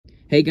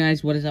Hey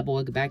guys, what is up?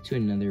 Welcome back to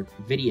another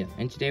video,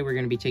 and today we're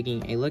going to be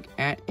taking a look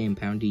at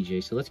Impound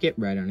DJ, so let's get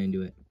right on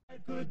into it. Life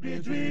could be a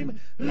dream,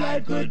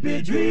 life could be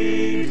a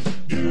dream. Life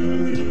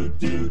could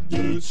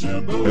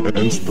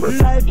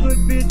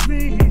be a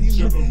dream.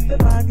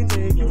 If I could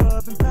take you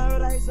up in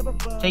paradise of a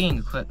fun. Taking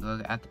a quick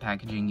look at the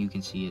packaging, you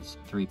can see it's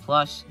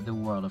 3+, the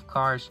World of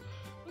Cars,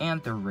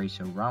 and the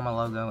Race-O-Rama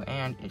logo,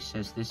 and it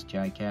says this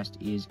diecast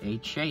is a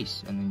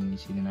chase, and then you can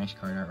see the nice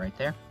card art right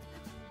there.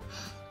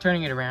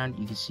 Turning it around,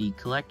 you can see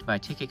collect by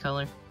ticket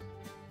color,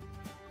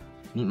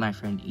 meet my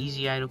friend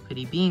Easy Idle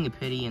Pity. Being a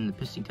pity in the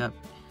Piston Cup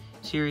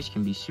series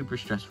can be super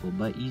stressful,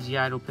 but Easy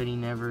Idle Pity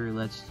never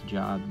lets the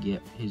job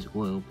get his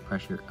oil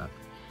pressure up.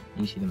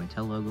 And you see the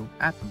Mattel logo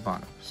at the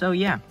bottom. So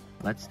yeah,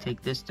 let's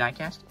take this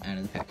diecast out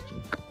of the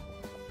packaging.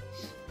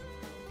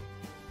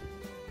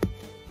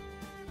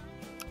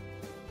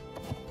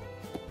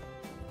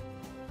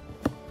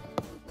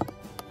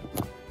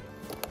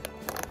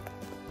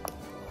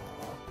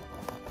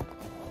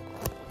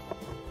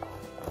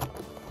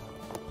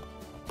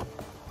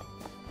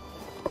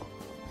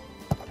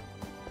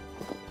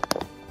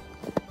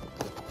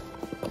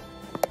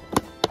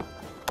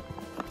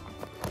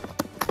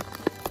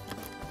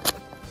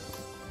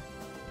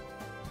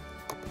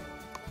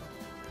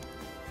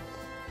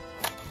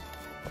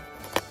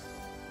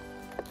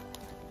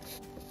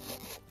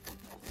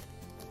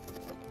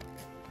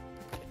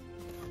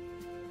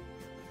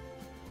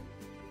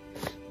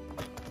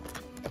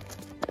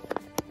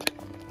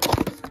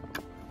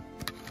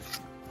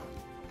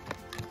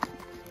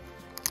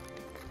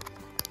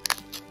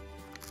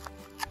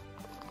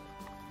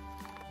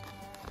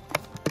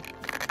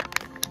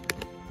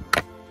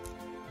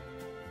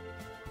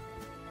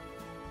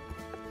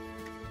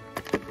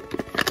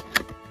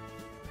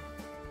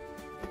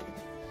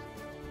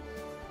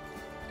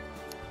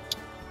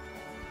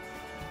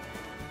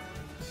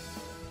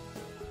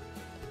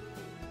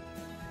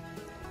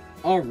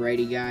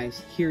 Alrighty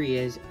guys, here he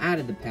is out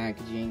of the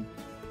packaging,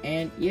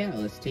 and yeah,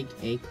 let's take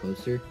a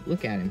closer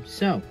look at him.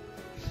 So,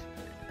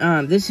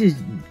 this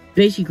is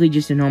basically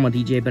just a normal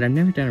DJ, but I've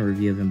never done a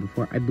review of him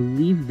before. I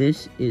believe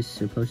this is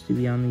supposed to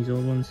be on these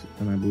old ones,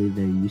 and I believe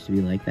they used to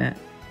be like that,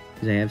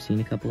 because I have seen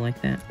a couple like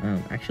that,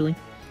 actually.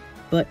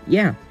 But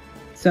yeah,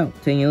 so,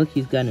 taking a look,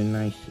 he's got a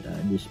nice,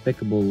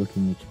 despicable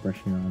looking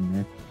expression on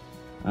there,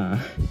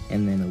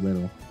 and then a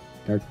little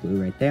dark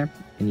blue right there,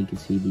 and you can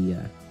see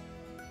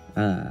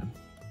the,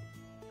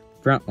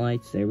 front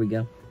lights, there we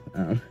go.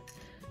 Then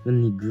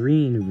the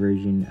green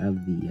version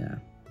of the,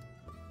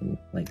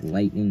 like,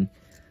 lightning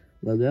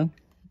logo.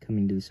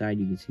 Coming to the side,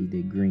 you can see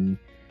the green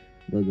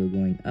logo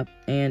going up.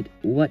 And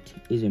what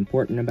is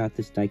important about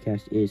this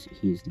diecast is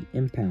he is the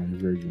impound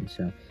version,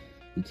 so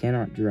he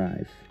cannot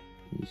drive.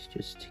 He's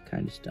just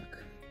kind of stuck.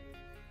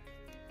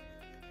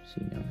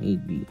 So, you know,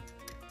 he'd be...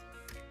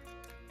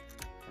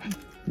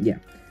 yeah.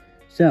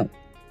 So,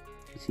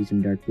 you see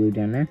some dark blue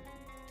down there.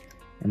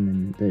 And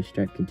then the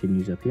stripe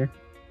continues up here.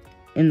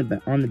 On the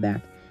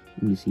back,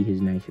 you can see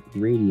his nice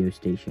radio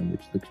station,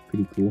 which looks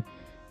pretty cool.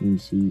 And you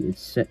see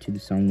it's set to the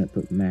song that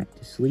put Mac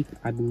to sleep,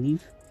 I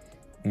believe.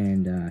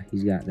 And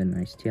he's got the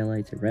nice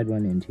taillights, a red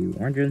one and two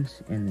orange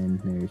ones. And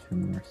then there's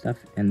some more stuff.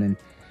 And then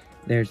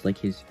there's like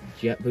his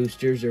jet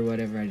boosters or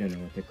whatever. I don't know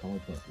what they're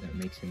called, but that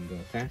makes him go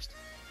fast.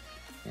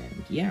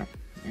 And yeah,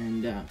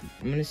 and I'm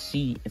going to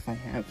see if I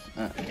have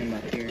him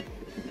up here,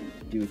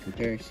 do a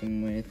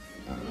comparison with...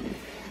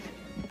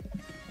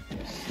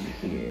 let's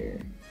see here.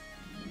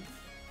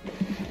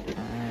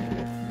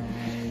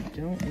 I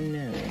don't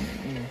know.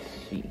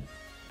 Let's see.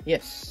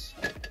 Yes.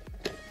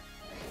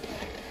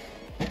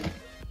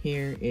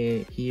 Here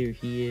he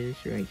is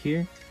right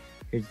here.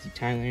 Here's the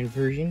Thailand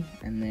version,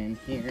 and then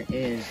here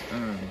is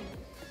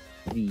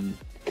the.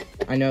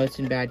 I know it's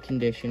in bad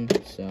condition,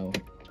 so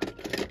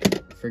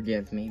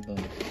forgive me, but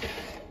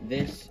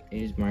this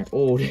is my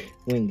old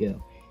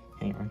Wingo.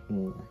 Hang on,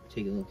 we'll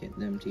take a look at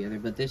them together.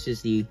 But this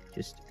is the,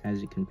 just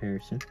as a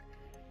comparison.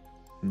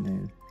 And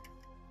then,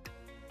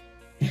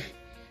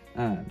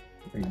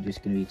 we're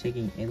just going to be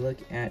taking a look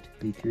at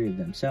the three of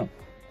them. So,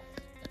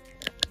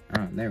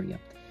 there we go.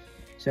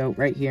 So,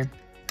 right here,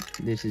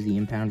 this is the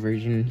impound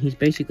version. He's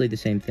basically the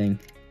same thing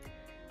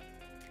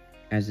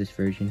as this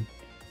version.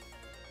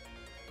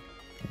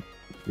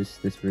 This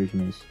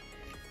version is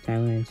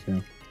Thailand, so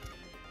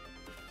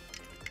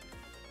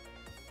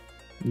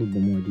a little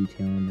bit more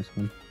detail on this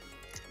one.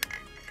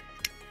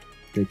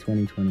 The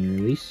 2020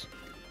 release.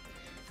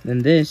 Then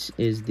this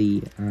is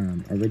the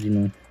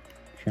original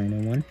China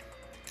one.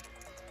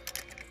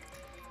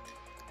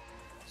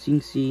 So you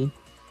can see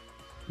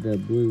the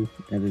blue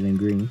rather than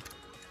green.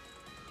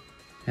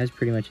 Has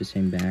pretty much the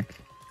same back.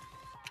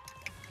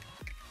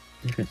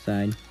 Different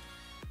side.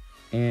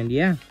 And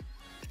yeah.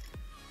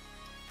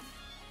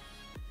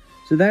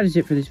 So that is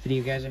it for this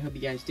video, guys. I hope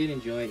you guys did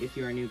enjoy. If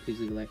you are new, please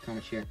leave a like,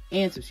 comment, share,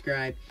 and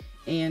subscribe.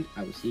 And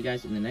I will see you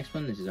guys in the next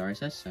one. This is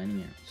RSS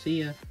signing out.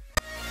 See ya.